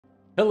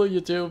Hello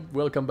YouTube,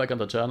 welcome back on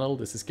the channel.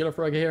 This is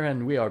Frog here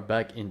and we are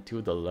back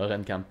into the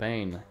Lorraine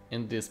campaign.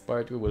 In this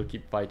part we will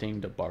keep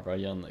fighting the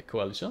Bavarian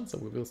coalition, so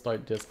we will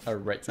start this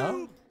right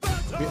now.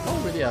 We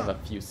already have a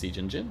few siege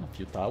engine, a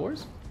few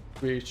towers,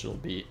 which will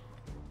be,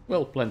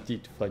 well, plenty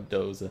to fight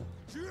those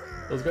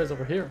guys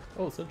over here.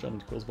 Oh, such a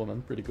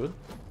crossbowman, pretty good.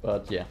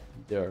 But yeah,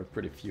 there are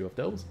pretty few of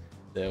those,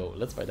 so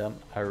let's fight them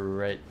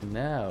right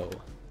now.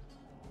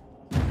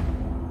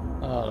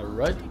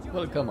 Alright,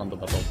 welcome on the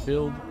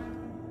battlefield.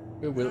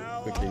 We will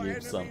quickly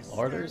give some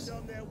orders.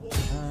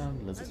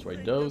 Let's destroy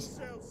those.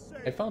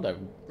 I found a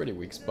pretty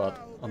weak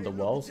spot on the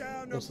walls,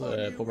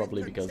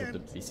 probably because of the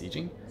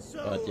besieging.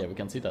 But yeah, we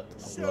can see that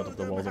a lot of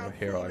the walls over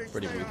here are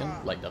pretty weakened,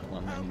 like that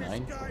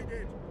 199.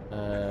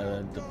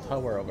 The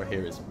tower over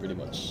here is pretty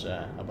much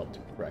about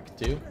to crack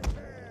too.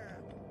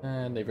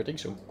 And everything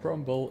should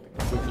crumble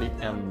quickly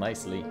and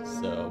nicely.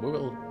 So we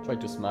will try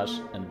to smash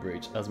and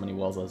breach as many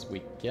walls as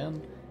we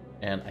can.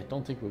 And I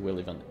don't think we will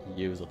even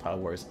use the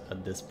towers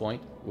at this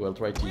point. We'll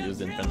try to use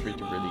the infantry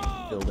to really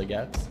fill the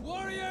gaps.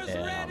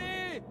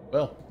 And,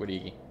 well,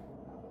 we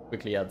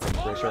quickly add some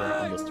pressure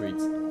on the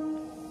streets.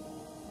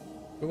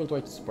 We will try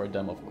to support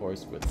them, of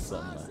course, with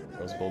some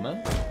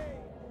crossbowmen.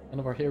 And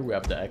over here we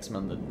have the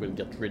X-Men that will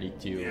get ready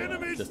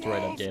to destroy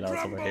that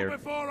gatehouse over here.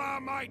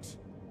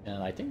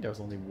 And I think there's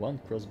only one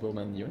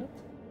crossbowman unit.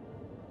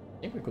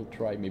 I think we could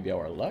try maybe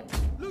our luck.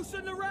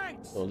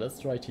 So let's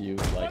try to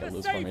use like a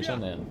loose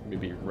formation and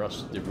maybe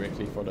rush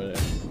directly for the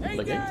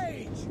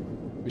gate.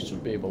 We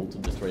should be able to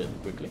destroy it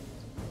quickly.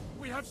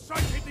 We have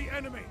sighted the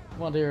enemy.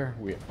 Come on there,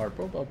 we are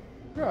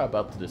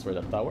about to destroy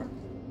that tower.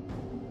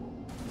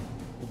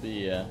 We'll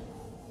be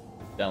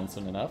down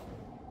soon enough.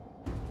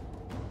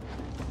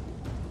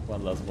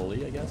 One last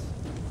volley, I guess.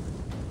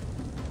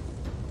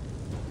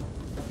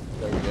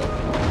 There we go.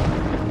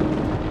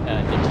 And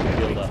I think we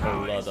killed a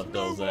whole lot of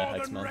those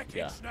X-Men.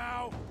 Yeah.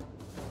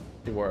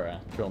 They were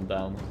thrown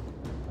down.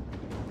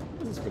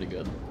 This is pretty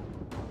good.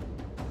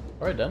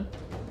 Alright then.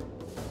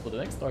 So the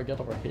next target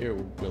over here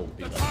will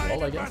be that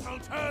wall, I guess.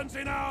 Turns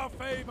in our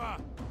favor.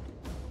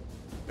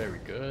 Very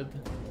good.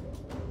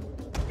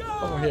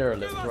 Over here,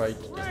 let's try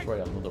to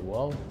destroy another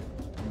wall.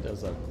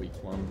 There's a weak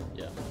one.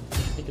 Yeah, I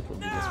think it will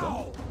be this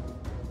one.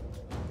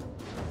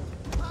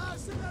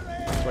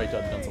 Let's try to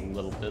advance a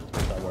little bit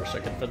with our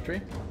second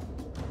infantry.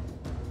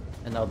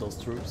 And now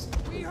those troops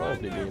will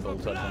probably be able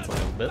to advance a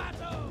little bit.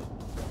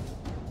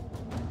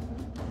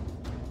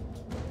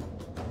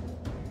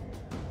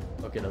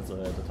 Okay, that's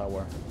the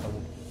tower.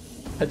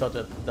 I thought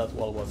that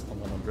wall was on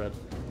 100.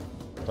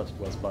 I thought it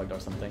was bugged or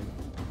something.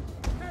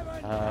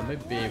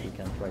 Maybe we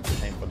can try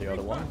to aim for the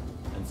other one.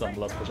 And some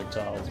blast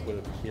projectiles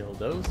will kill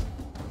those.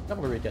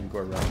 Cavalry can go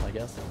around, I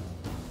guess.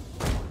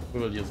 We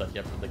will use that,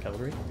 yep, for the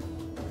cavalry.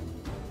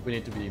 We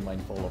need to be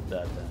mindful of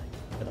that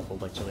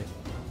catapult, actually.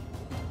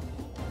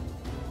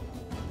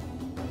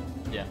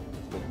 Yeah,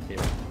 good here.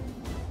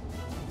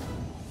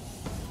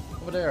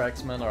 Over there,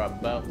 X-Men are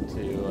about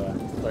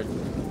to start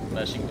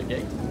smashing the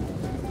gate.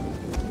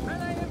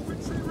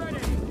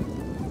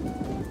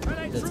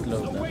 Let's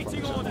close that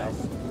formation now.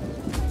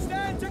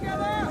 Stand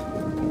together!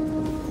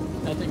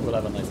 I think we'll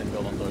have a nice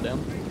angle onto them.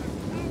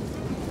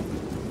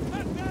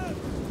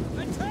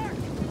 Attack!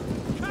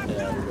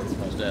 Yeah, we will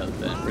smash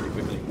that pretty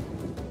quickly.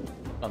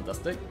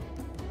 Fantastic.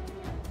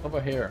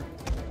 Over here.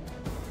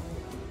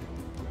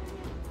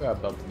 We're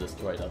about to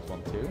destroy that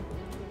one too.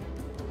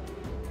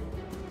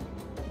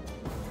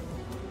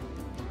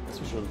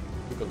 So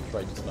we could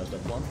try to smash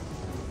that one.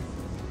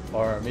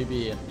 Or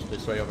maybe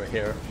destroy over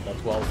here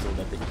that wall so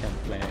that they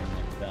can't climb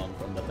down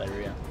from that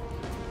area.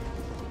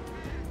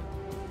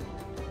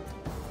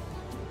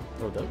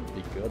 Oh, that would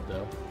be good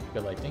though.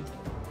 Because I think,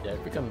 yeah,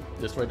 if we can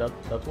destroy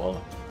that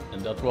wall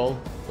and that wall,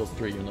 those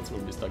 3 units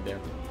will be stuck there.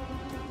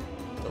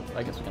 So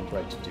I guess we can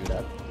try to do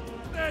that.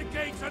 Their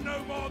gates are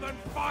no more than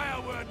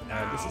firewood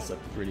now. This is a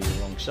pretty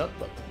wrong shot,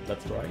 but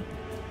let's try.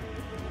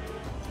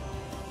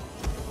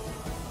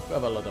 We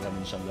have a lot of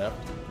ammunition left.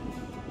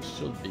 It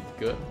should be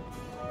good.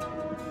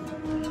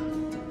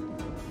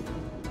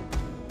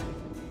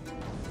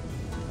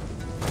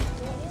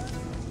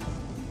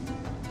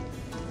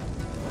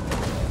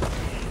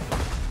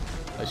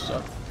 Nice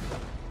shot.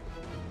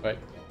 Right.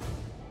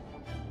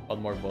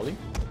 One more volley.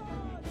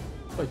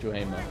 Try to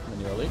aim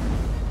manually.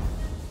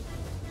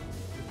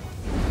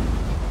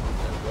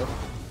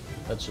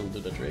 That should do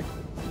the trick.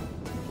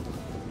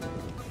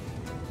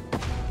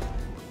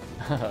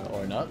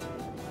 Or not.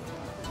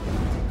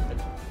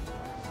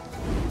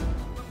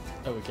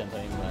 Oh, we can't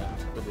aim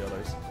with the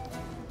others.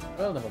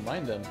 Well, never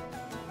mind then.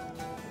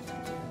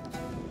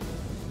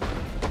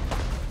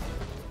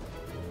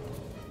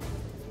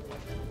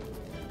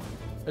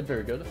 But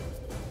very good.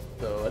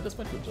 So at this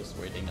point we're just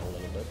waiting a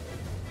little bit.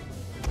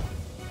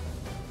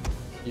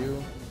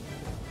 You.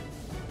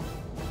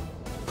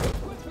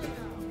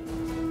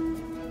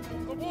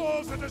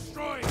 Walls are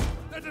destroyed!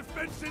 The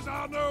defenses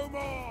are no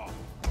more!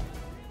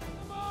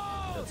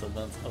 Let's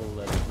advance a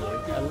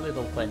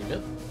little tiny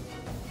bit.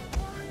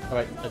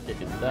 Alright, let's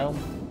take it down.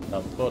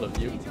 Now both of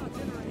you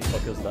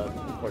focus that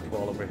port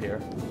wall over here.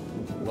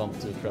 want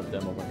to trap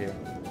them over here.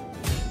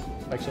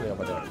 Actually,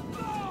 over there.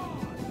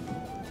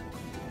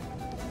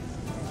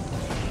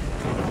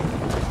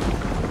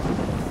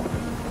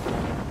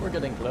 We're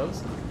getting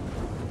close.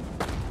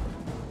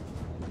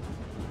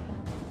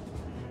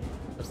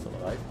 They're still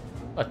alive.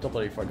 I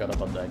totally forgot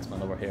about the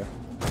X-Men over here.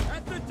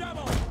 At the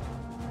devil!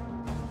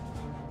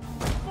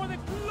 For the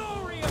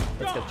glory of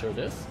Let's God! get through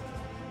this.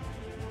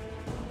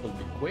 It'll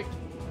be quick.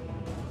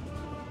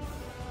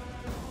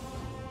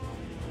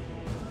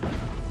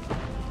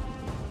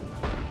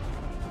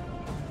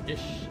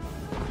 Ish.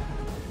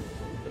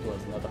 That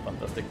was not a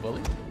fantastic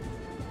bully.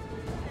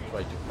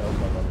 Try to help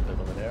a little bit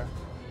over there.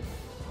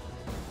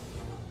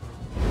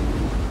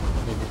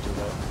 Maybe too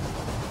low.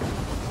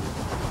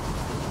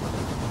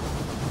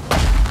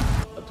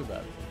 Not too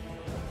bad.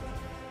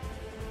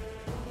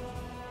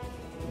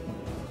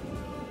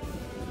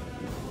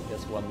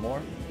 Guess one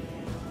more.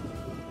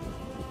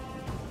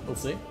 We'll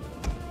see.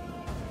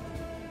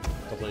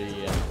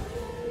 Totally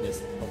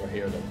missed over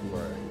here that we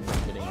were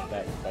getting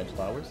attacked by the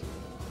towers.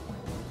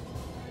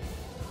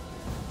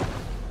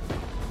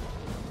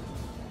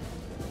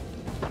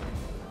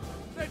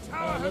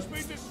 Has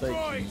been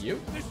destroyed. Take you.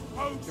 This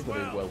bodes You're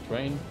pretty well. well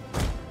trained.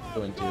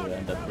 Going to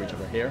end that bridge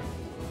over here.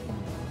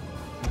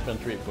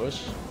 Infantry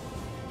push.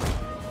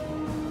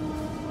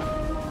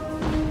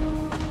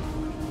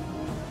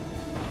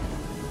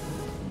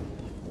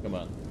 Come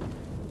on.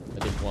 I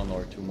think one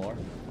or two more.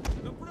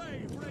 The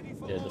brave ready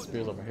for Yeah, the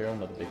spears over here, I'm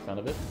not a big fan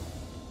of it.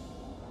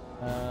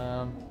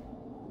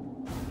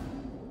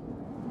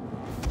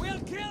 We'll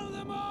kill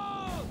them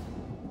all!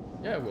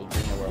 Yeah, we'll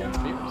bring our own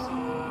spears.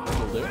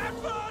 That'll do.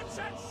 Advance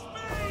at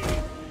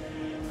speed!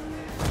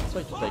 Let's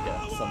try to take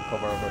some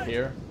cover over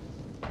here.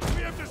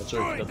 We have Not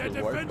sure destroyed if their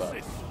that will work, but...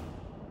 defenses!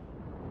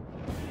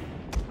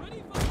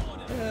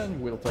 And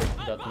we'll take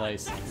that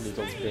nice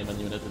little Spearman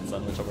unit and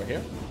sandwich over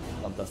here.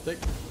 Fantastic.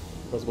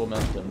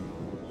 Crossbowmen can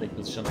take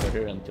position over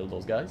here and kill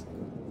those guys.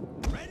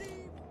 Ready?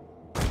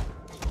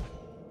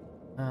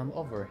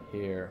 Over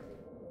here...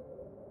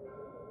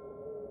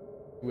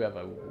 We have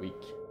a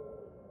weak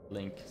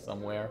link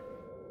somewhere.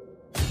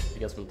 I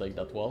guess we'll take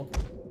that wall.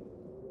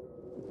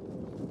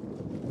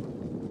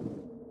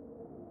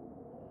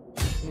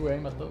 Can we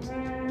aim at those?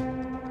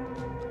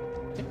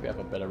 I think we have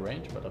a better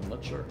range, but I'm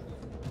not sure.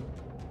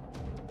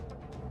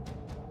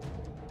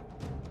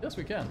 Yes,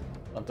 we can.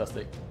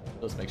 Fantastic.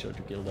 Just make sure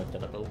to kill that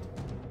catapult.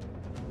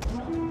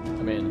 I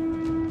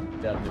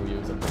mean, they have no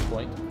use at this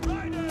point.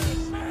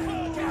 Riders!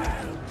 Kill!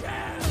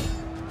 Kill!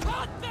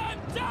 Cut them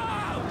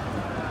down!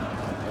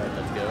 Alright,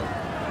 let's go.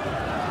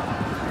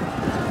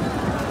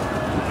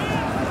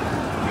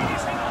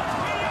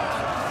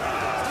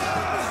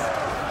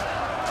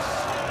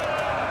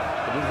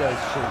 But these guys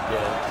should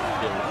get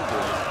killed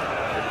pretty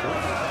quickly.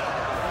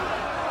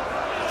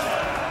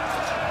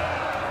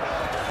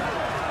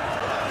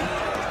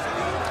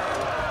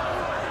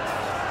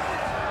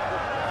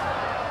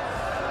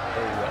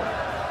 Very well.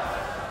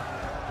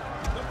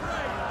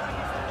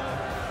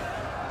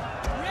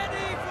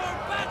 Ready for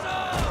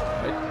battle!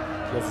 Right,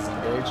 let's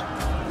engage.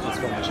 Let's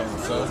focus on the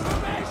south.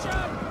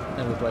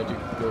 And we'll try to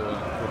go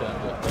and put them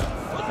with the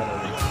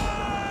cavalry.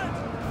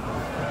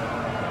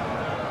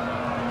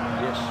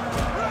 Yes,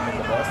 not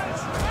the best.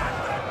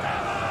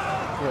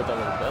 Throw it a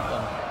little bit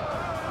and...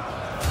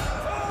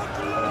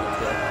 Alright, let's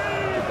go.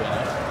 Keep going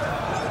up.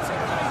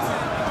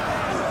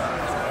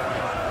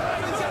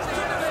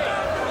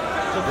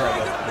 Good job,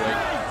 that's great.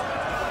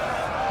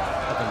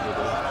 I think they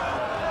do.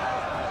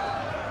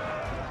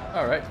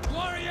 Alright,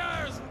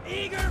 Warriors,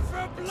 eager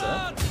for so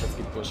blood! let's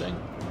keep pushing.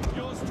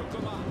 Yours to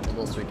command. And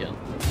also we can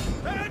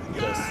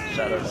just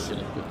shatter that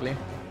unit quickly,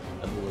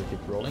 and we will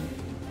keep rolling.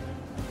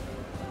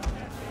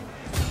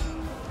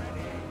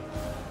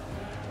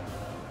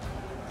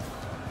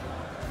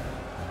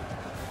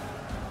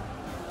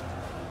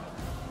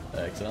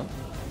 Excellent.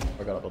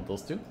 Forgot about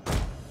those two.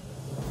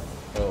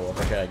 Oh,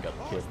 over here I got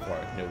killed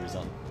for no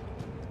reason.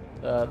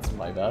 That's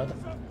my bad.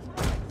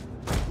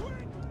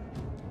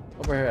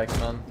 Over here,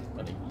 X-Man.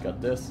 I think you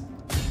got this.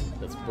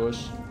 Let's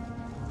push.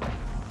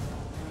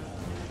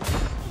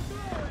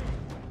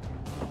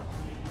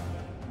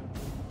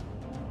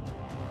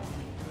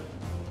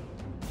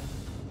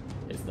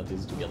 It's not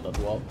easy to get that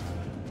wall.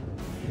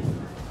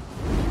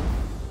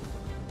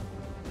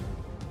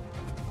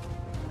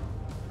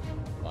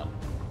 Come on.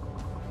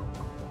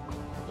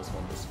 Just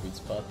want the sweet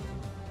spot.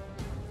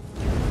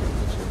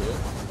 That should do it.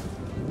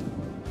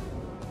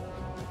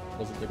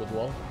 Was it a good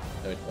wall?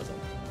 No, it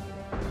wasn't.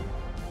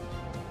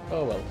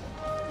 Oh well.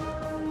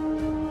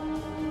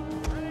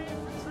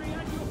 Infantry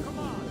at your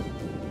command.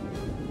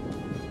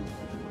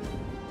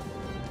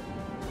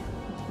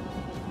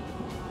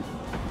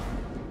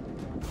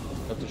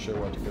 Not too sure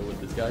where to go with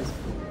these guys. I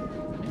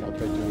think I'll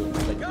try to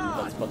take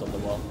that spot on the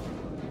wall.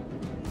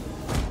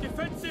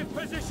 Defensive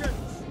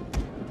positions.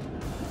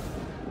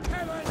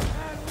 Heaven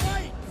and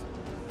wait.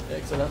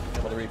 Excellent,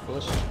 cavalry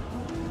push.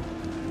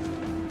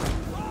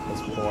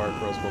 There's 4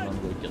 crossbowmen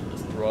we can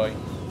destroy.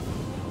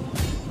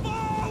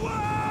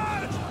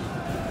 Forward!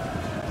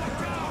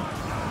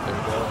 There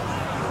we go.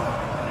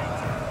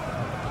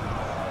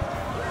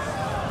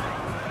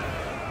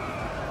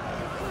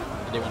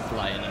 They went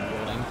flying and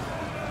rolling.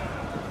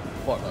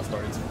 Four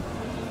bastards.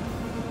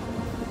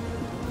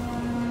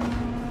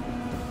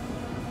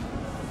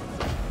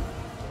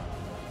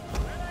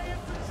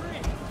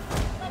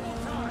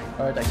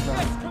 Alright,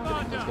 excellent.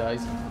 Getting those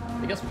guys.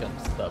 I guess we can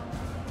stop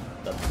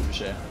that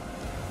trebuchet.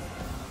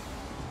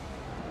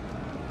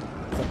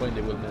 At some point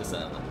they will miss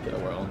and get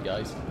our own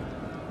guys.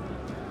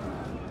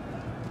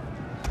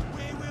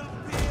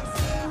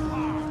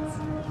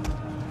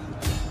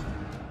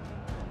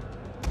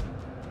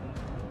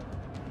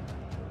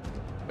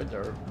 But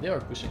they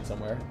are pushing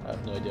somewhere. I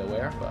have no idea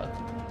where, but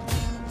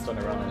let's turn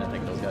around and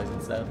attack those guys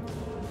instead.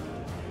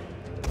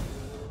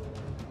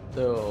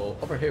 So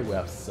over here we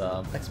have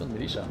some excellent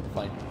militia.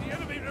 Fine. The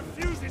enemy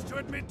refuses to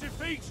admit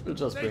defeat. We'll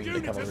just Their bring the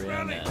unit has cavalry in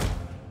rallied. and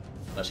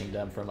smashing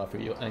them from a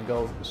few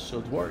angles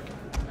should work.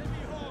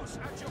 Heavy horse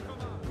at your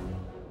command.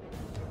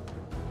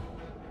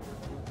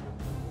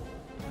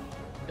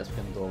 Guess we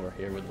can go over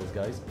here with those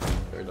guys.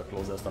 They're the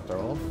closest after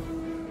all.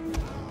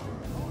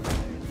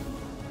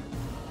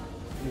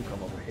 You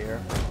come over here.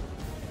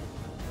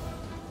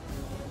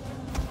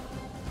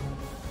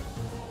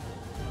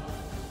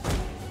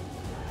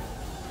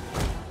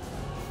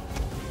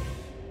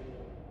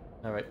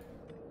 Alright.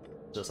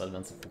 Just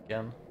advance if we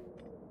can.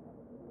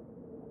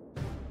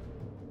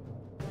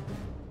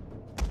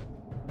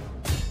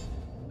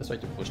 Let's try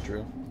to push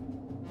through.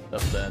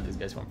 Stop these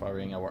guys from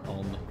firing our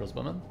own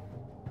crossbowmen.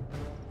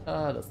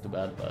 Ah, that's too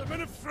bad, but The men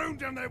have thrown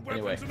down their weapons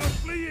Anyway. and are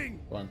fleeing.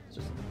 come on,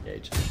 just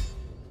engage.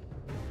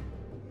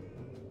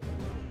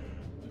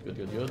 Good,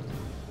 good, good.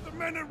 The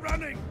men are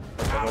running.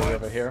 Cavalry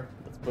over here.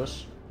 Let's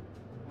push.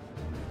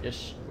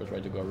 Ish. We'll try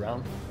to go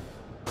around.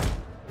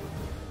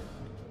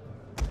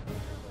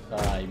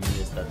 I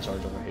missed that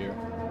charge over here.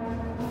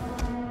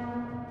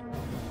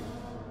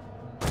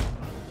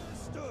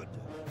 Stood.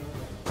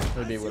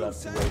 Maybe we'll have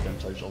to wait and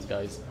charge those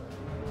guys.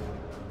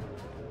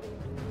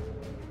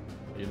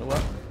 You know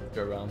what?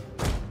 Go around.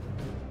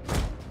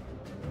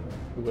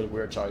 Who will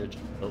wear charge?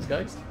 Those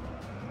guys?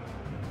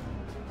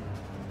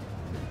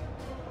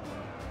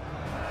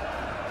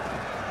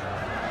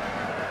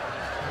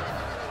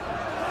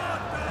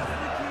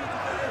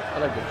 I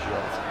like good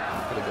shields.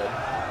 Pretty good.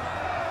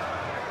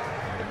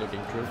 Good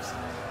looking troops.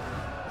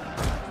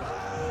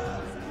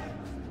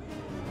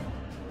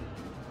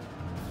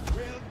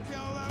 We'll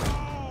kill them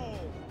all.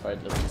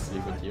 Alright, let's just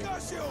leave with you.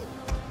 Curse you.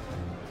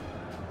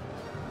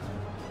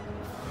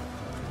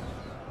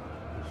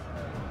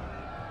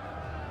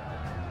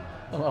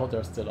 Oh,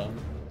 they're still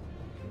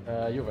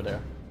on. You over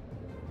there.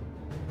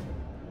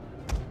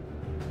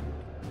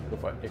 Go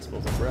for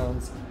explosive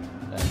rounds,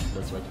 and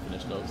let's try to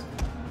finish those.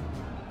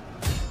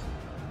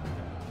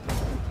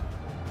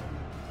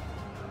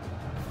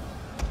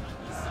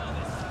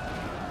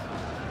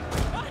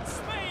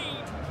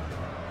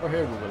 Or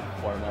here we will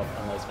form up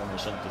a nice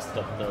formation to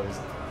stop those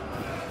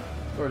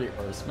 30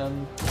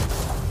 horsemen.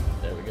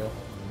 There we go.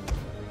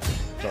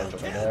 Charge over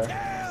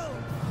there.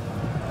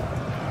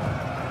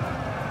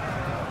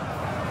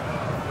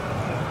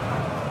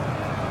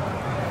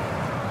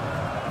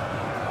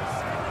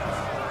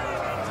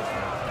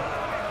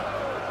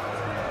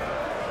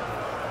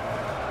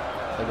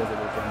 I guess we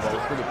can go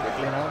pretty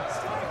quickly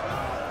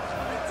now.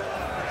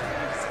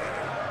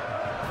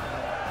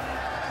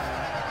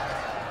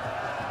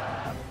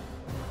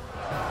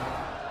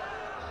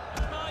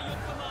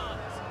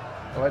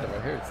 Alright,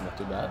 over here it's not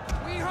too bad.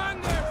 We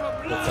hunger for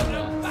Put blood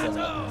and some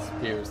battle.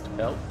 spears to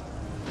help.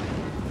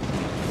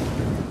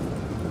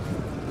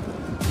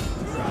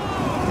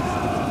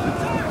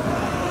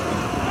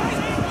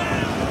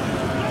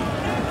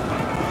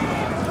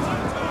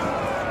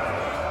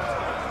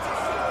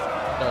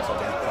 That's what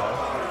they call.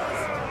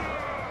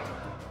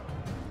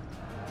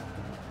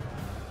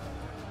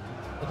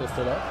 But they're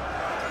still up.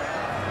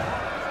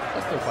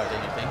 They're still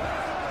fighting, I think.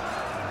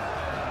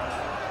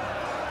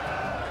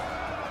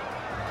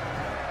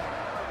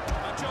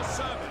 At your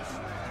service.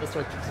 Let's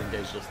try to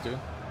disengage those two.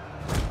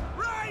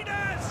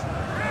 Riders!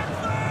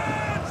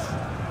 Advance!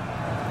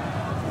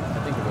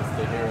 I think we will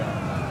stay here and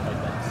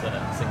fight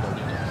that single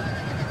unit.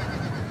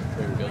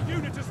 There we The go.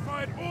 unit has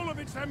fired all of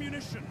its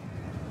ammunition.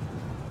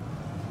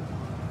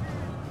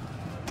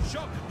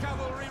 Shock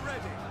cavalry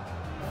ready.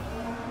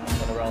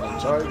 Turn around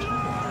and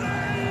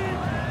charge.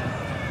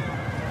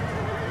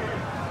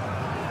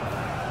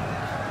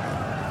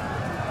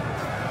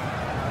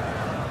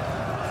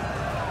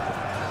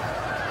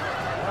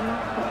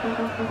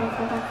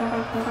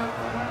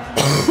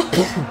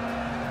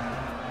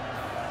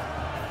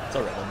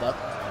 Sorry about that.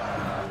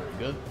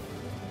 Very good.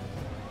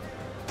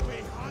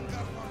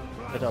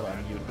 I thought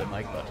I muted the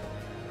mic, but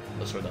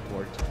not sure that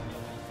worked.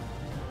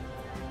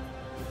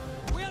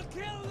 We'll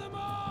kill them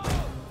all!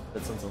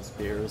 Let's send some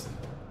spears.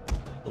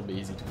 It'll be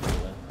easy to kill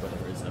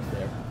whatever is up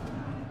there.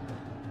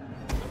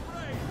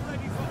 Lorraine,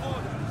 ready for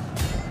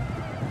orders.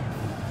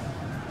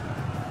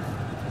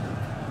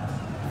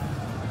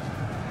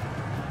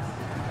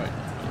 Alright,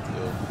 let's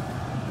go.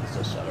 Let's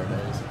just shatter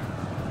those.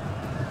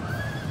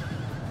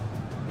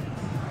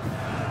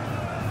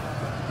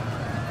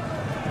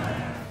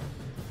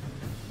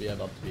 Be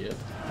about to be it.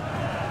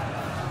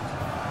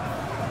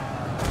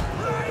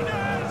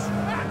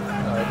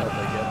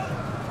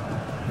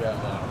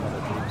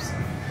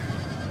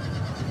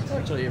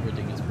 Actually,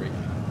 everything is free.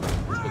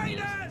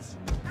 Raiders!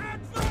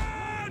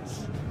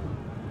 Advance!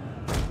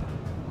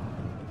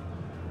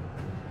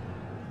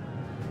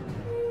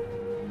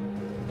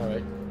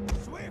 Alright,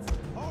 Swift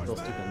those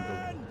two can go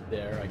horsemen!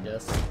 there, I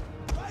guess.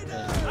 Raiders!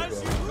 And we'll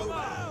As go you move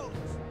out!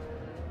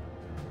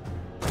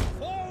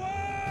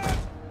 Forward!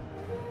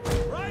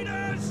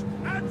 Raiders!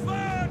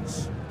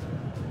 Advance!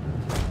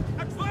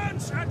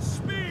 Advance at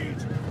speed!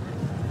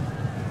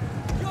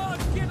 God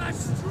give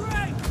us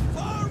strength!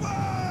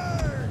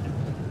 Forward!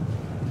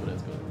 So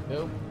let's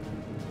go.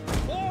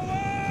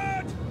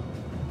 Forward!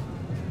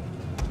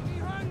 We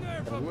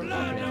hunger for And we're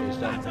blood going to and engage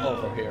them battle!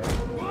 over here.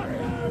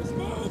 Warriors,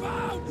 move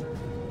out!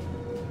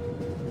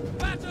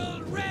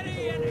 Battle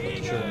ready and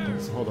Sure,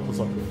 eager! hold up a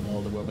second,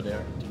 all the way over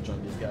there to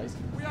join these guys.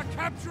 We are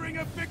capturing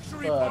a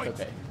victory But point!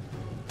 okay.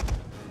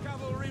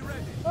 Cavalry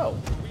ready! Oh,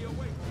 We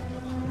await.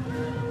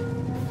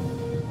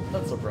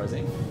 that's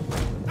surprising.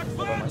 Never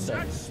mind Advance that.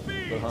 at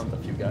speed! We'll hunt a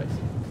few guys.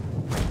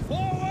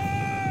 Forward!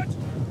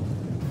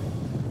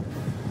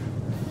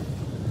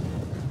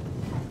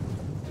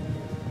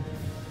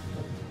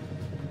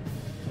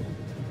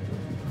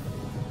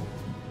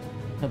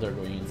 And they're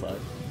going inside.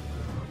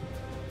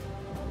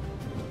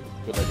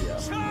 Good idea.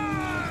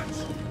 Charge!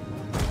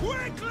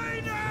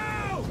 Quickly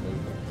now!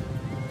 Move.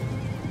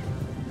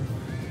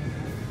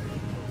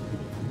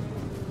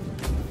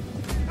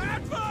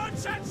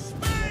 Advance at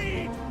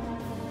speed!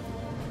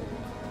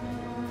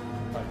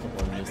 I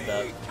completely missed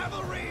that. Heavy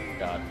cavalry!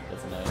 God,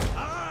 that's annoying.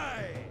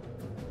 Aye!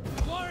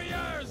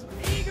 Warriors,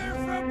 eager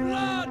for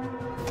blood!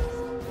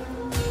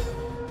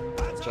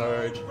 Battle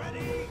Charge.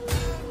 ready!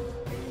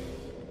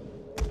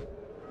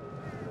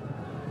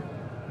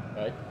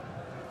 Right?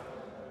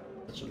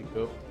 That should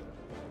go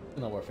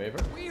in our favor.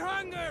 We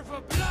hunger for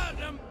blood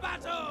and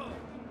battle!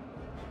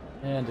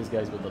 And these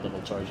guys with the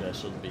double charge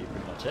should be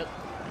pretty much it.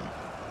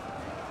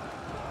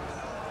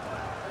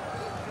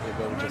 Here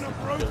we go, just Men are need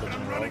to broken kill the and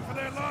general. running for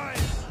their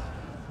lives!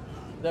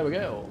 There we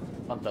go.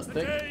 Fantastic.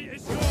 The day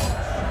is yours!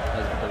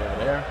 Nice victory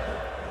over there.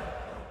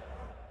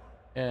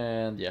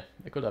 And yeah,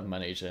 I could have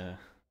managed a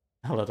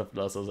lot of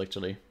losses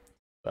actually,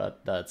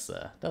 but that's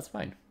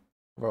fine.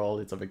 Overall,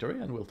 it's a victory,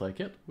 and we'll take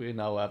it. We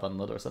now have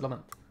another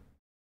settlement.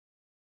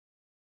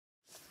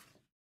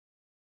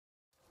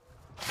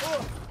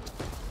 Oh.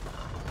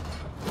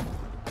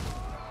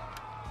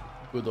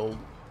 Good old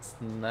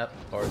snap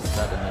or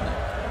stab in the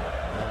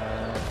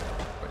neck.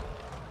 Right.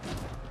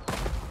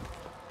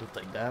 We'll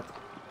take that.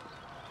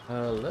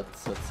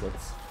 Let's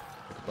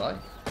goodbye.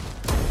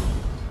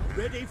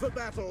 Ready for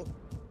battle!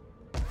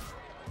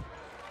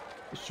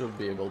 We should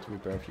be able to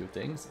repair a few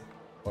things,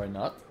 or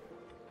not.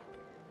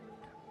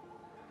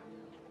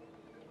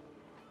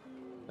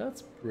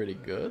 That's pretty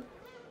good.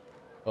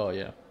 Oh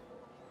yeah.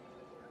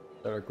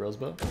 Better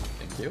crossbow.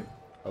 Thank you.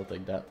 I'll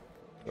take that.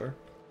 Sure.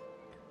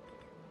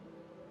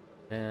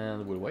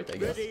 And we'll wait, I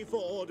guess. Ready for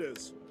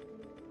orders!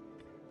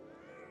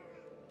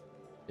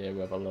 Yeah, we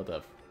have a lot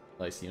of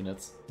nice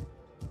units.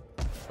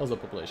 How's the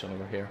population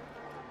over here?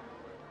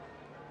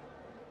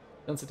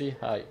 Density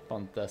high,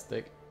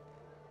 fantastic.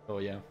 Oh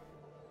yeah.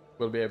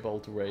 We'll be able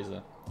to raise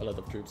a lot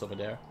of troops over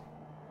there.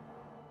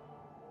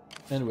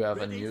 And we have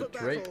a new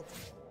trait.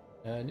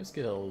 New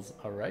skills,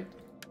 alright.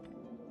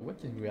 What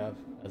can we have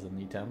as an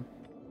item?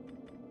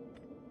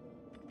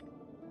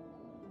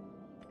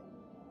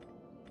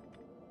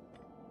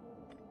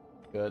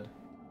 Good.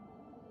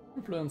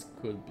 Influence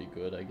could be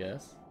good, I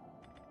guess.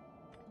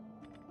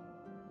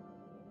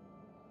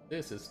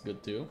 This is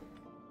good too.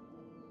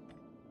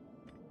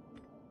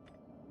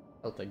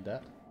 I'll take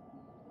that.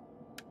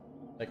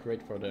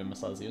 Decorate for the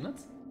missiles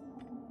units.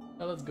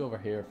 Now let's go over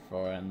here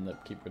for an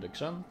upkeep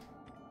reduction.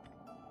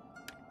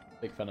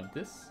 Big fan of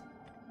this.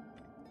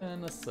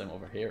 And the same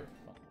over here.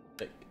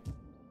 Fantastic.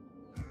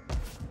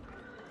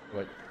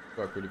 Wait,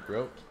 we're pretty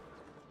broke.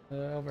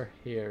 Over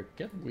here,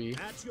 can we...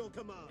 At your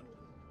command!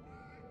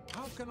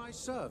 How can I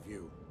serve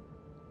you?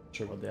 Not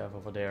sure what they have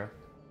over there.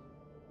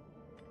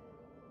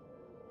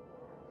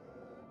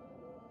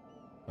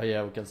 Oh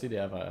yeah, we can see they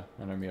have an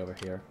army over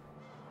here.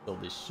 So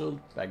they should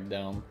back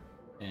down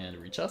and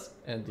reach us.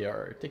 And they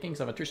are taking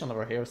some attrition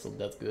over here, so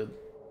that's good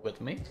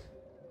with me.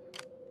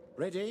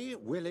 Ready,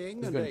 willing,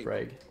 Let's and go and able.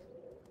 Prague.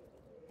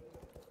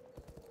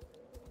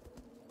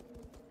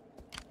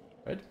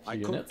 Right, I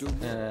few could units, do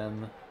more.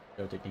 and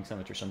they're taking some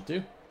attrition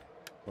too.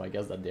 So I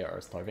guess that they are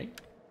starving.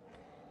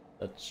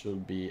 That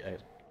should be a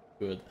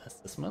good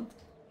assessment.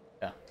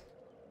 Yeah.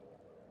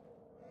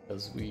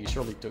 Because we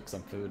surely took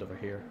some food over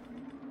here.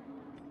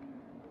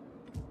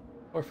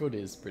 Our food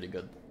is pretty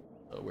good,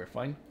 so we're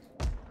fine.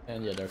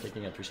 And yeah, they're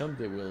taking attrition.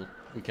 They will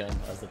weaken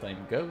as the time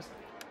goes.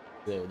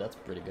 So that's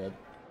pretty good.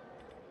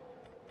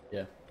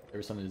 Yeah,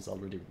 Harrison is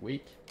already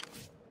weak.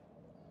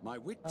 My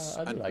wits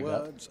I do and like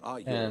words that. are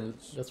yours. And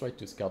let's try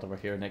to scout over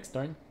here next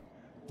turn.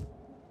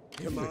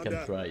 Maybe we can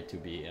Commander. try to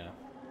be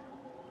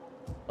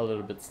a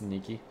little bit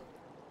sneaky.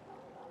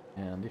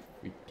 And if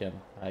we can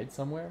hide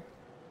somewhere.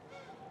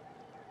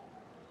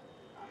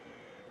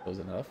 Close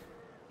enough.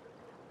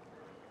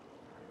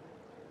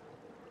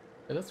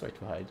 Yeah, let's try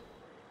to hide.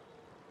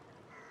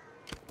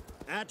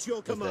 At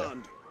your Just there.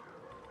 command.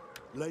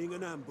 Laying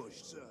an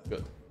ambush, sir.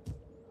 Good.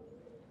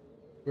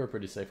 We're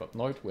pretty safe up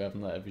north. We have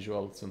no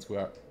visual since we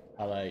are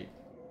allied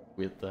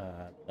with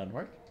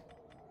Denmark.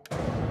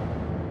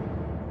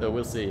 So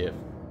we'll see if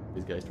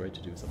these guys try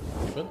to do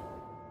something stupid.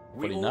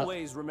 We Hopefully not.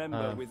 always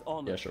remember with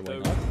honor. Yeah, sure, why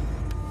those- not?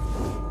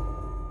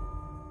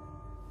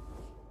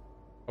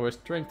 Our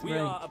strength We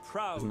rank are a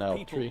proud is now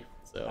people, 3,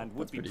 so and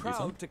would that's be pretty proud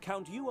decent. to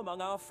count you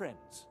among our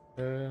friends.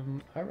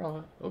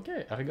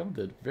 Okay, Aragon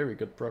did very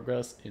good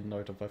progress in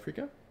North of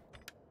Africa.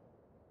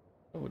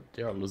 Oh,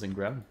 they are losing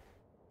ground.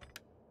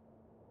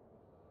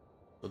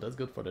 So that's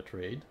good for the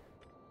trade.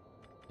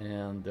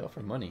 And they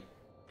offer money.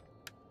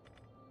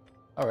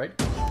 Alright,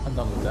 I'm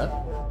done with that.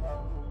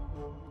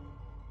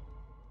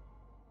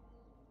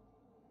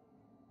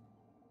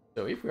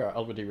 So if we are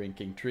already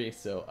ranking 3,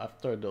 so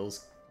after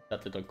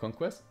that little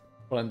conquest,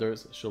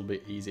 Flanders should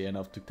be easy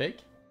enough to take.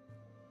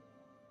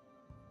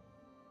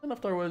 And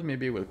afterwards,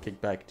 maybe we'll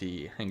kick back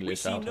the We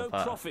English see out no of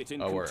profit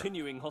in our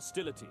continuing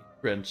hostility.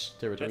 French Let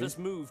territory. us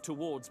move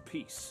towards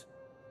peace.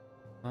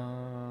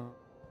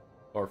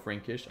 Or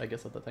Frankish, I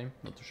guess at the time,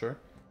 not too sure.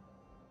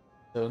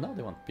 So now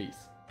they want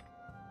peace.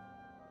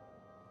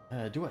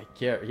 Do I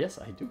care? Yes,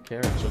 I do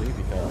care actually,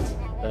 because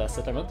the last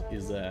settlement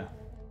is a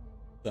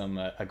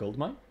gold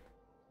mine.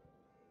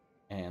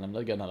 And I'm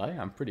not gonna lie,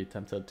 I'm pretty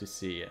tempted to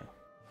see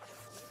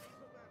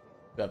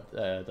that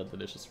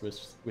delicious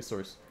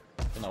resource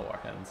in our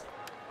hands.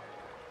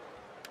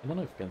 I don't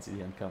know if you can see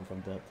the income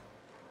from that.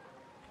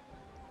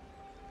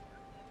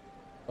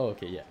 Oh,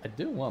 okay, yeah, I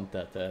do want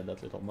that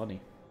little money,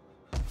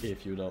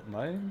 if you don't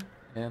mind.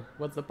 And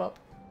what's the pop?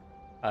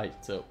 Aye,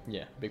 so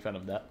yeah, big fan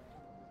of that.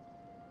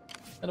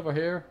 And over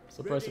here,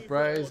 surprise, Ready for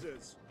surprise.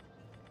 orders.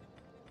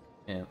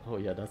 And oh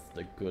yeah, that's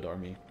the good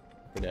army.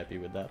 Pretty happy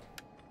with that.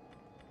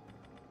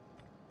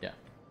 Yeah.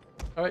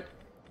 Alright,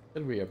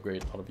 can we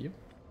upgrade all of you?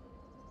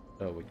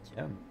 Oh, we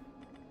can.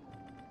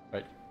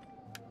 Right.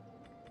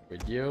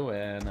 With you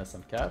and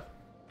some cav.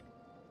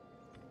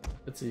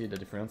 Let's see the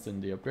difference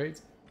in the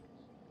upgrades.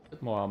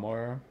 Bit more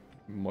armor,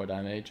 more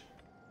damage.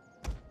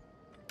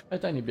 A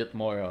tiny bit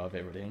more of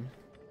everything.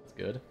 That's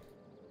good.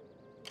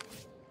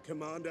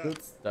 Commander.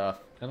 Good stuff.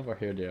 And over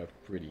here they are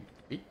pretty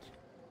weak.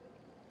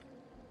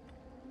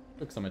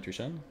 Took some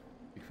attrition.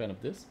 Big fan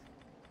of this.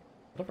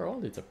 But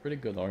overall it's a pretty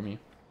good army.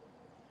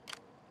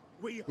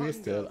 We We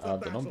still hunger for have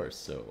the battle. numbers,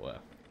 so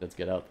let's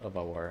get out of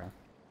our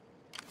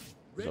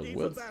Ready for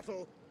woods.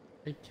 battle.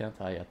 Why can't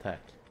I attack?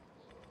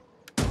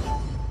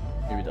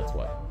 Maybe that's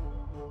why.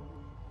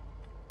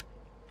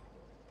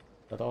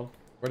 That all?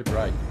 Where the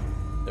bride?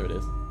 There it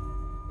is.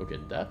 Okay,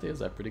 that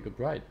is a pretty good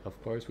bride. Of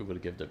course we will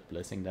give the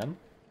blessing then.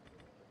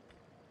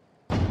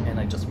 And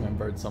I just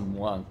remembered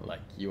someone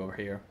like you over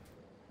here.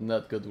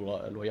 Not good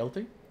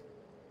loyalty.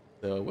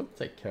 So we'll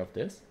take care of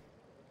this.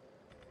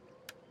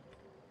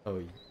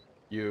 Oh,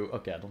 you...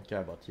 Okay, I don't care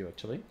about you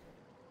actually.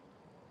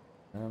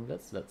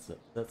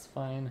 That's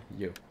fine.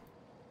 You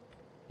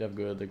have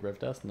good grave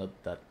test, not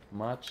that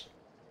much.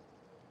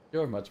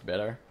 You're much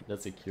better.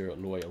 Let's secure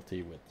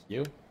loyalty with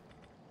you.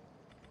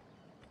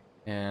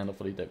 And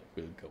hopefully that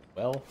will go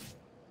well.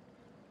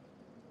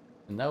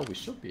 And now we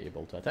should be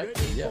able to attack.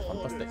 Ready Yeah,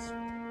 for fantastic. orders.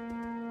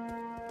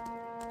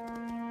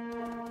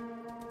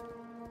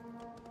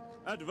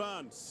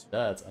 Advance.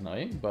 That's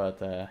annoying, but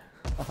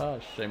haha,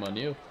 shame on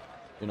you.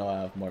 You know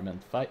I have more men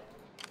to fight.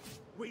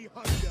 We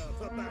hunger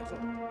for battle.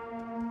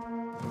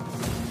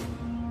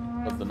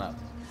 What's the map?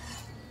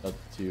 Not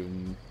too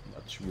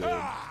much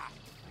weird.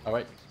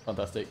 Alright,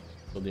 fantastic.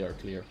 So they are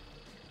clear.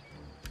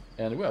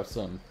 And we have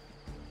some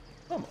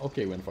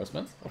okay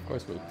reinforcements. Of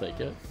course we'll take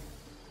it.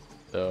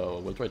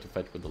 So we'll try to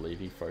fight with the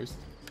Levy first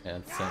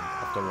and send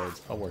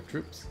afterwards our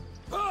troops.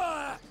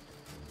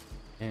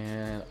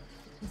 And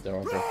since they're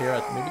over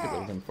here, maybe they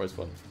will reinforce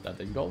from that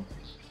angle.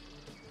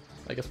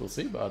 I guess we'll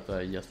see, but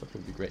yes, that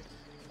would be great.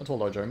 Control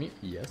large army,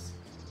 yes.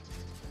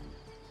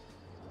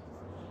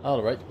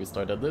 Alright, we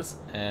started this,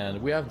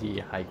 and we have the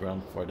high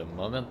ground for the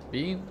moment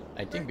being.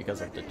 I think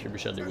because of the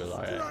trebuchet they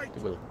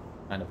will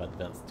kind of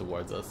advance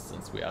towards us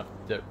since we have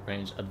the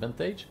range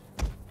advantage.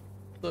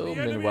 So The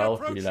enemy meanwhile,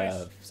 approaches. we'll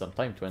have some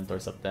time to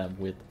intercept them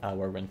with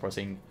our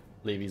reinforcing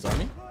Levy's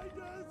army.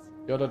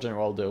 The other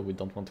general though, we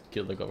don't want to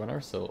kill the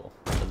governor, so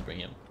let's bring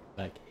him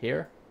back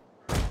here.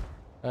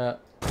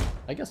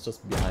 I guess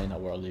just behind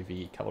our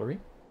Levy cavalry.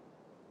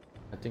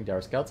 I think they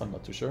are scouts, I'm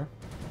not too sure.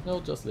 No,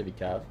 just Levy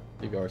cav,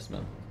 Levy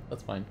horsemen,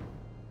 that's fine.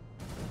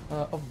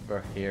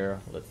 Over here,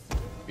 let's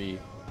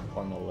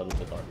reform a little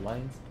bit our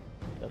lines.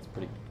 That's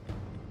pretty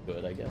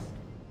good, I guess.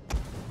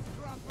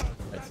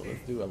 Alright, so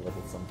let's do a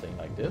little something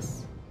like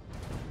this.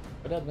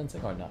 Are they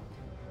advancing or not?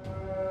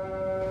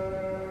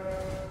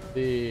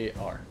 They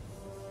are.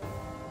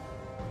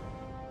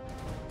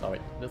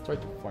 Alright, let's try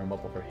to farm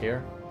up over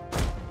here.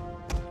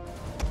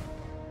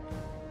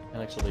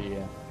 And actually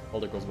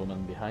hold the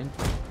crossbowmen behind.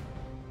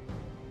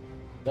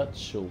 That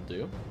should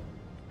do.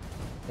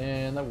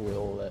 And I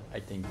will, I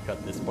think,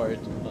 cut this part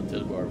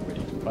until we are ready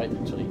to fight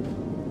actually.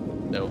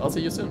 So I'll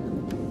see you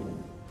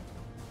soon.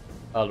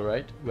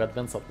 Alright, we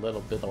advance a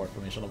little bit our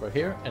formation over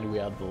here, and we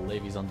have the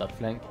levies on that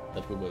flank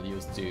that we will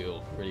use to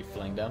really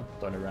flank them,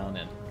 turn around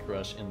and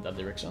rush in that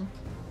direction.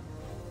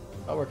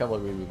 Our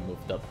cavalry we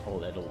moved up a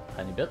little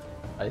tiny bit.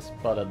 I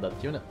spotted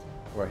that unit.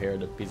 Over here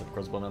the piece of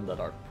crossbowmen that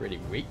are pretty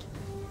weak.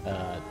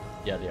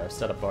 Yeah, they are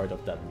set apart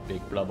of that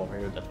big blob over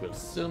here that will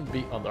soon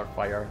be under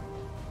fire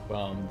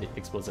from the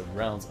explosive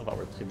rounds of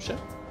our trebuchet.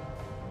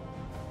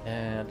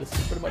 And this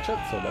is pretty much it,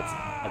 so let's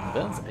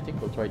advance. I think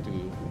we'll try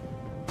to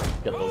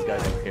get those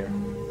guys over here.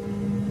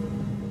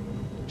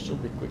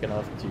 Should be quick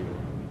enough to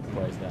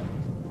price them.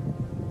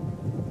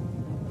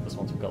 Just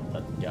want to cut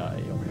that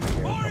guy over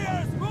here.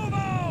 Warriors, move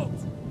out!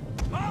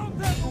 Mounted And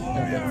let's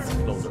warriors!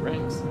 close the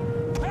ranks.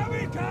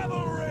 Heavy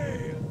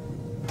cavalry!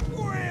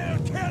 We'll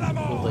kill them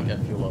all! We'll take a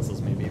few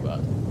losses maybe, but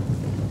I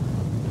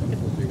think it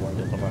will be worth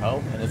it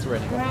overall. And it's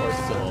raining of course,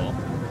 so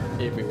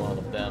every one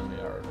of them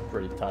are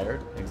pretty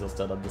tired,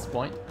 exhausted at this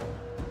point.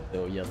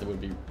 So yes, they will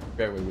be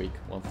very weak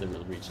once they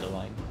will reach the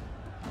line.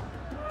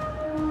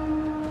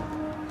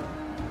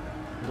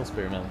 Those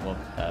spearmen won't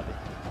have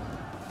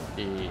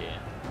the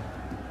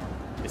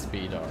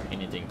speed or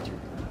anything to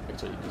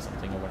actually do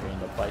something over here in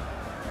that fight.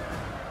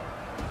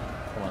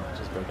 Come on,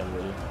 just break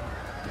already.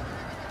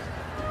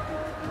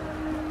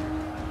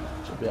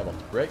 Should be able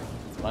to break,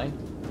 it's fine.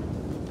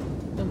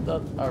 And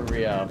that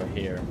area over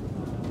here,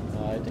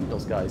 I think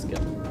those guys can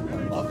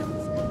climb up.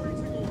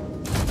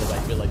 Because I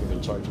feel like we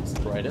will charge and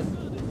stride it.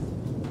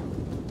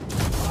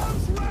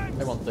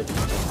 I won't take it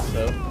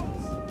so.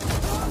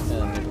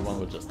 And everyone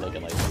will just take a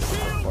nice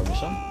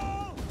formation.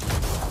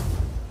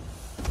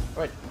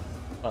 Right,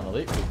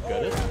 finally we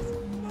got it.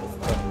 Let's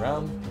turn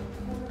around.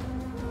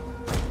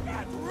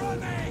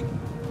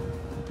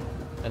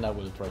 And I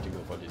will try to go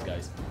for these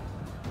guys.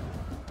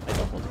 I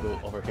don't want to go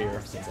over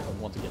here since I don't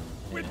want to get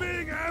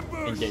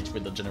engaged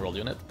with the general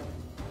unit.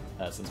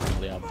 Since we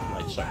only have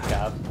light shock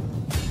cab,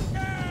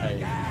 I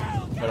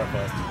better for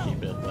us to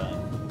keep it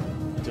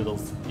into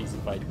those easy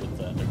fight with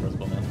the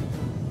crossbowmen.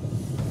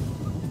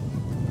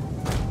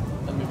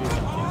 And maybe we can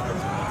keep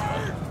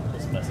crossbowmen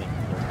just passing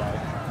close by.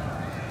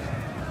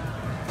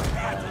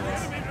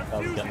 Now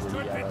we can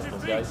really harass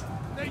those guys.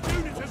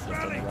 Let's just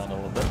turn around a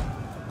little bit.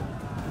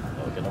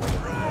 Now we can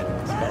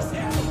overlook the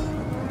spell.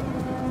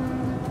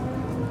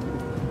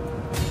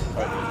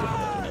 Alright, let's go for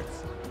the units.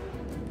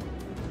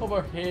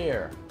 Over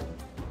here!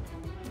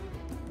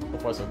 So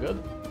far so good.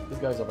 This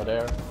guy's over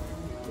there.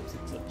 Oops,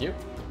 it's up here.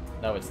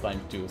 Now it's time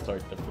to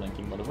start the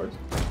flanking maneuvers.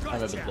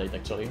 I'm a bit late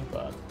actually,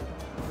 but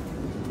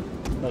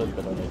that is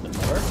better late than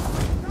never.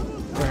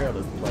 Over here,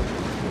 let's try to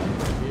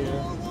flank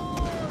here.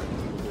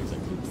 We'll do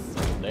exactly the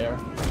same there.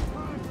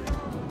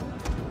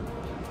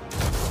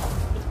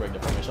 Let's break the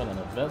formation and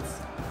advance.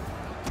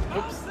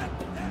 Oops, I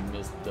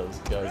missed those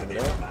guys over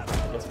there. I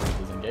guess we'll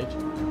disengage.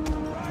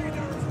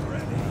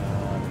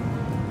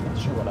 Not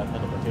sure what I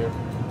had over here.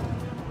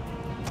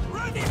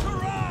 Ready to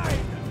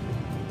ride!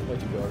 Try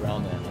to go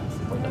around and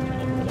support that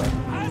unit over there.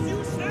 As you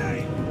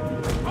say!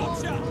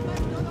 Gotcha!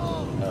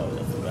 Oh,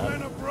 that's too The men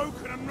bad. are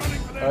broken and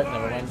running for their Alright,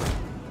 never mind. lives.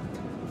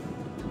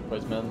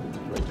 Poisman,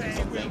 try to do They will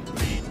something.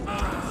 bleed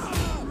us!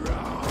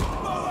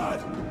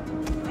 Forward!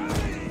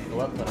 Go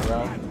up, turn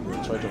around,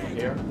 we'll charge over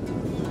here.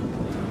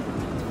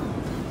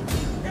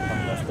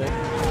 Fantastic.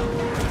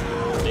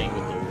 Staying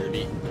with the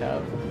Ruby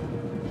cab.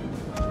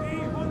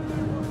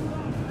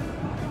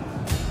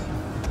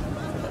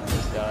 Select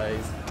those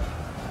guys.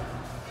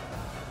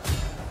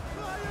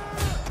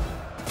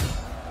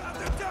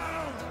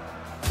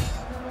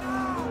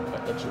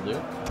 Right, that should do.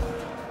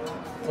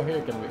 Over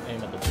here, can we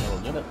aim at the general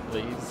unit,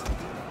 please?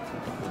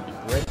 That would be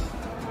great.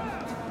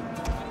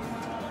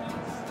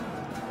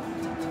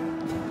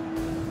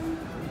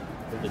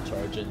 With the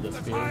charge in the The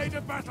spears. tide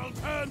of battle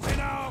turns in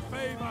our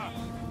favor!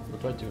 We'll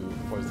try to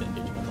force the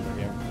engagement over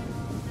here.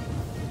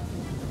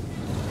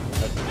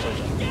 Try to charge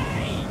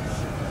engage.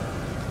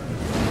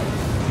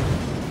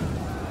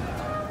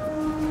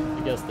 I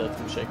guess that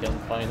Touche can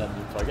find a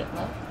new target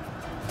now.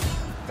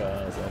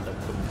 Because that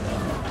couldn't be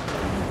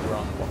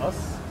wrong for us.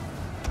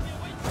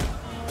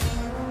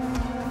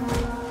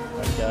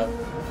 Right cap.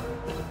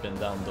 They just pin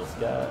down those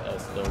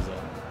guys,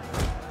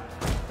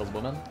 those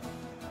bowmen.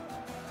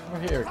 Over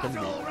here can we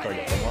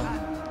target someone?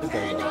 This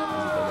guy is an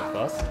easy target for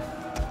us.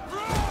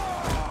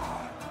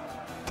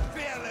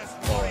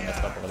 Oh, I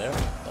messed up over there.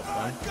 That's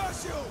fine.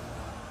 Got you!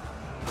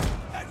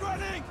 Head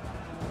running!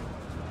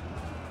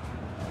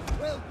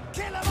 We'll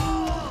kill them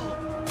all!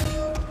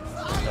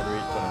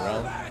 Cavalry, turn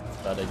around.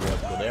 Bad idea to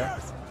go there.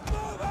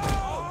 Move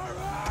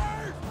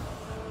out!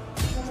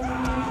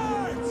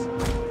 Charge!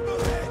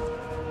 Move it!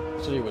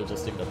 Actually, we'll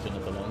just leave that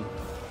unit alone.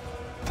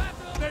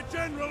 Their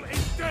general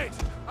is dead!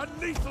 A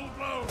lethal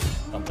blow!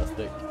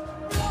 Fantastic.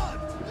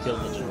 We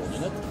killed the general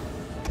unit.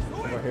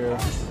 Over here,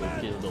 we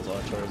kill those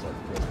archers or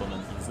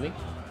crossbowmen easily.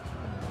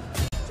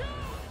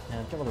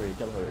 And cavalry.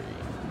 Pin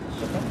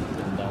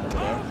down over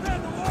there.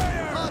 Then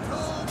warriors!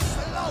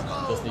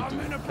 Just need to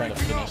kind of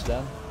finish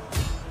them.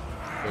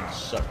 Good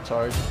shock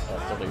charge.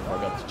 Totally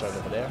forgot to charge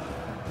over there.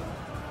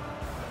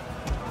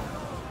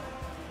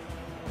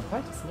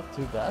 Right, it's not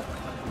too bad.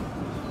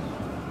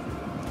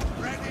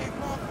 Ready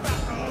for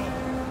battle!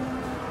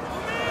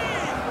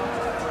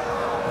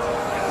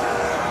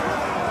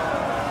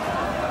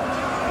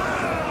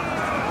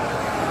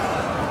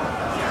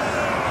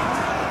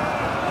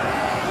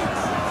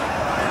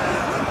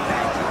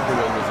 We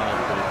were losing it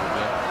pretty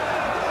quickly.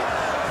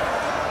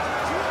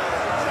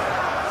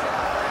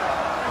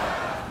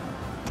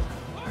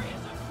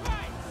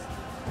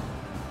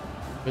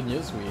 Good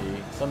news, we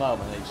somehow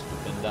managed to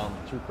pin down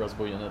 2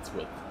 crossbow units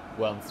with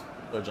 1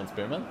 Surgeon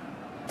Spearman.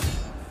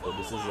 So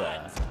this is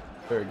a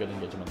very good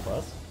engagement for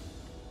us.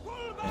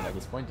 And at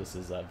this point this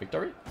is a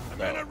victory. The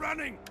men So, are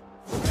running!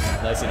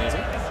 nice and easy,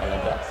 I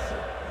like that.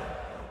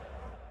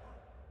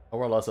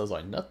 Our losses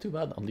are not too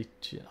bad, only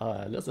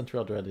less than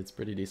 300, it's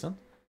pretty decent.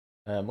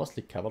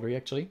 Mostly cavalry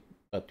actually,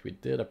 but we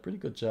did a pretty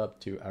good job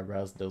to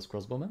harass those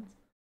crossbowmen.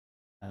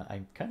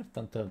 I'm kind of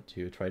tempted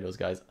to try those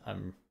guys. I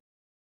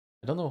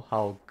don't know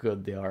how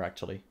good they are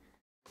actually.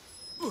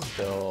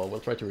 So we'll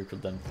try to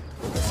recruit them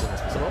as soon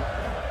as possible.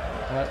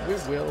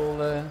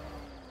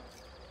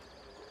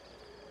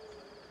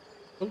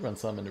 We'll run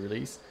some in the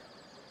release.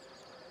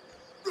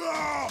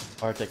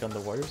 Or take on the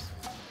warriors.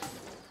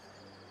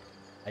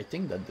 I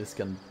think that this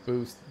can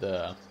boost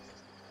the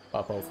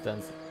Papal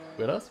stance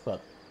with us, but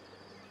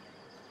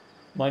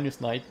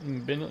 -9,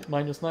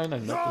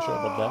 I'm not too sure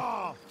about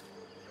that.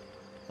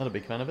 Not a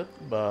big fan of it,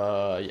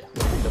 but yeah,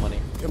 we'll take the money.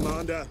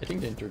 Commander, I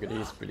think the integrity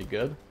is pretty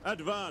good.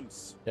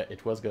 advance! Yeah,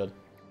 it was good.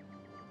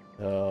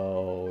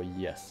 So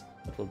yes,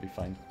 that will be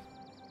fine.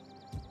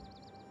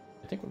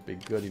 I think it would be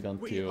good even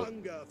We to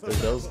hunger for do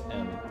those battle.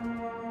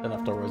 and then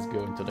afterwards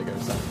go into the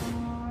garrison.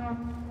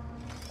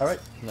 Alright,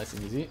 nice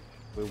and easy.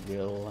 We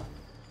will...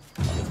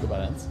 let's go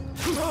balance.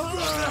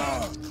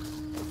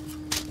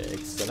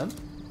 Excellent.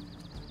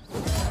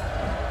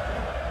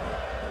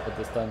 But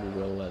this time we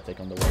will take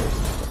on the warriors.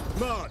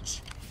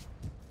 March!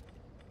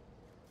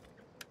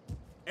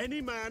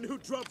 Any man who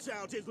drops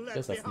out is left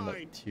Guess that's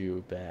behind. not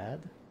too bad.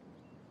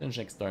 Finish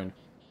next turn.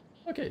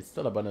 Okay, it's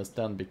still a bonus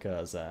 10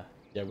 because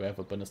yeah, we have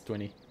a bonus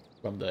 20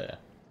 from the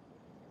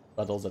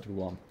battles that we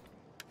won.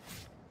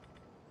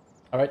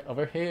 Alright,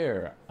 over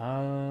here.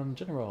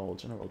 General.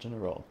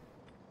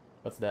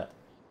 What's that?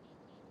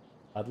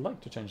 I'd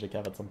like to change the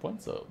cav at some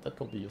point, so that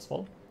could be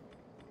useful.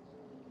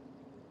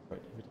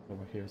 Right, everything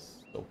over here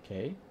is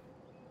okay.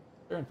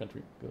 Their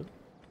infantry, good.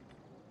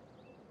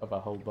 Have a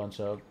whole bunch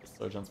of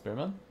Surgeon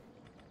Spearmen.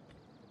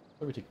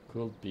 Everything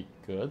could be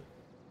good.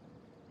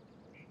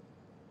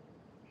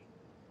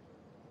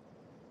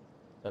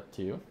 That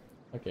too.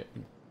 Okay,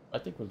 I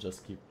think we'll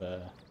just keep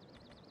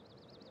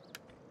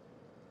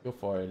go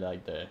for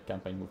like the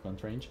campaign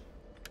movement range.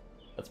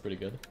 That's pretty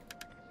good.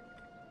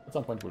 At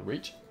some point we'll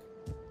reach.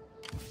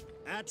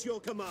 At your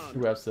command.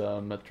 We have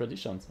some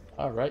traditions.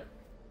 Alright.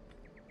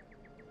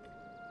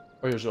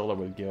 Per usual I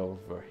will go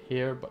over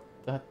here, but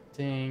I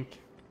think...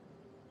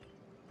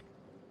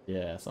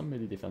 yeah, some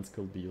melee defense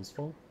could be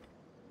useful.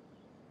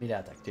 Melee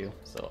attack too,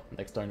 so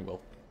next turn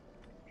we'll...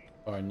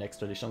 or next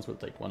traditions we'll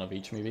take one of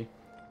each maybe.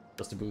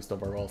 Just to boost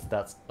overall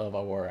stats of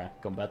our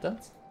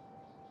combatants.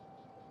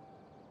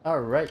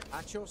 Alright.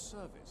 At your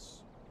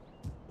service.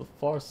 So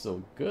far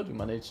so good. We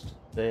managed to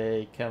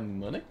take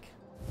Munich.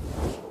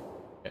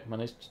 Okay,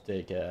 managed to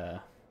take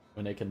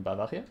Munich and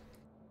Bavaria.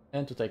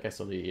 And to take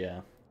actually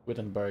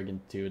Wittenberg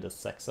into the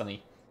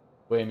Saxony.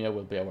 Bohemia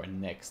will be our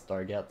next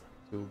target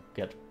to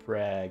get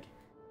Prague.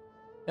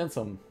 And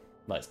some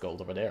nice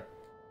gold over there.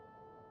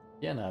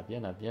 Vienna.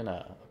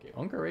 Okay,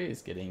 Hungary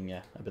is getting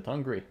a bit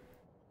hungry.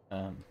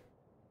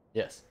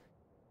 Yes.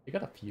 We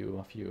got a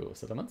few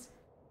settlements.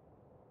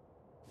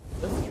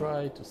 Let's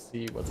try to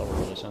see what our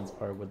relations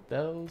are with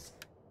those.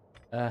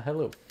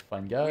 Hello,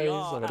 fine guys We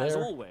are, over as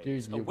there. always, Do a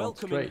you want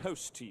welcoming trade?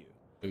 host to you.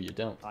 No, you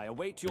don't. I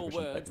await your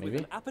Efficient words pack, with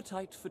maybe? an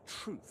appetite for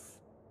truth.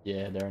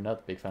 Yeah, they're not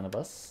a big fan of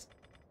us.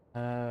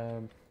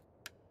 How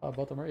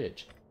about a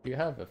marriage? We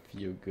have a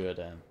few good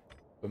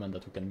women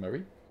that we can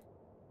marry.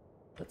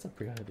 That's a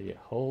pretty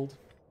hold.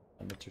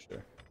 I'm not too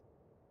sure.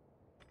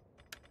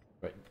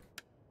 Right.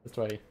 Let's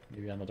try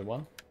maybe another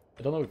one.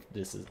 I don't know if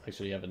this is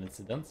actually have an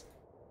incident.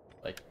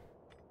 Like...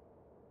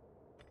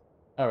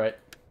 alright.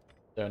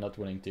 They're not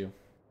willing to.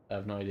 I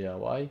have no idea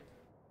why.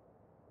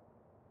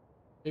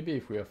 Maybe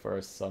if we offer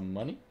some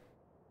money?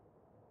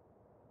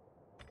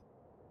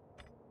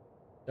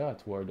 They're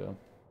at war though.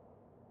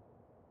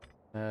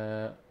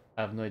 I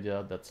have no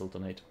idea that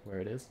Sultanate where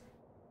it is.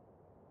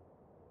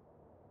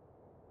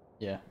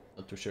 Yeah,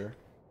 not too sure.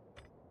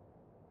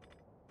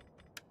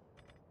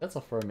 Let's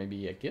offer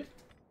maybe a gift.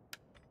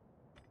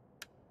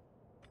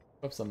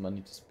 We have some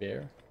money to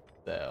spare,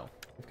 so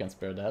we can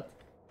spare that.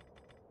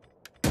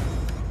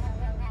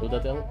 Will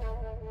that help?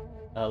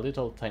 A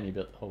little tiny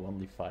bit. Oh,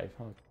 only 5.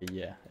 Okay,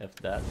 yeah, F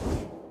that.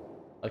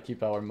 I'll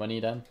keep our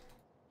money then,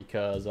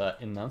 because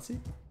in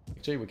Nancy,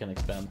 actually we can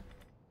expand.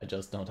 I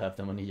just don't have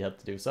the money yet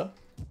to do so.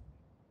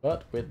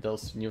 But with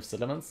those new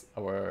settlements,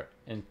 our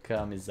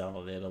income is a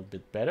little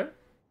bit better.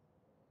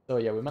 So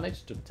yeah, we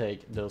managed to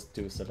take those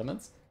 2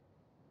 settlements.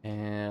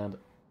 And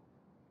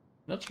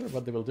Not sure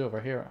what they will do over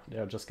here. They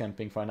are just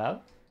camping for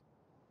now.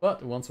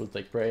 But once we'll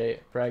take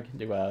Prague,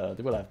 they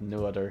will have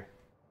no other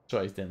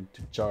choice than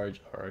to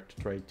charge or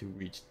to try to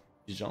reach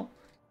Dijon.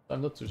 So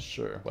I'm not too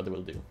sure what they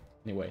will do.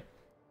 Anyway,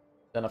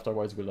 then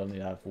afterwards we'll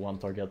only have one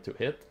target to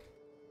hit.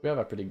 We have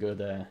a pretty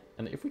good,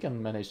 and if we can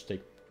manage to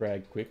take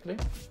Prague quickly,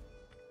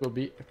 it will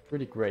be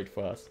pretty great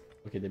for us.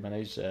 Okay, they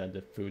managed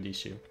the food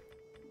issue.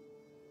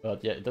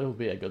 But yeah, that will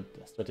be a good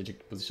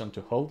strategic position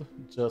to hold,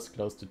 just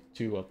close to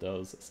 2 of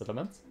those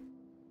settlements.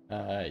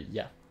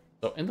 Yeah,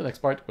 so in the next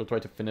part we'll try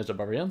to finish the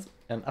Bavarians,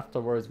 and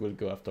afterwards we'll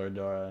go after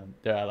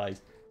their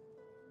allies.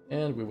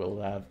 And we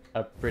will have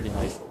a pretty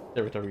nice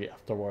territory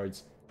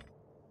afterwards.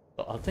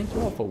 So I'll thank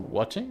you all for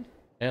watching,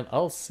 and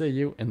I'll see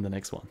you in the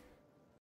next one.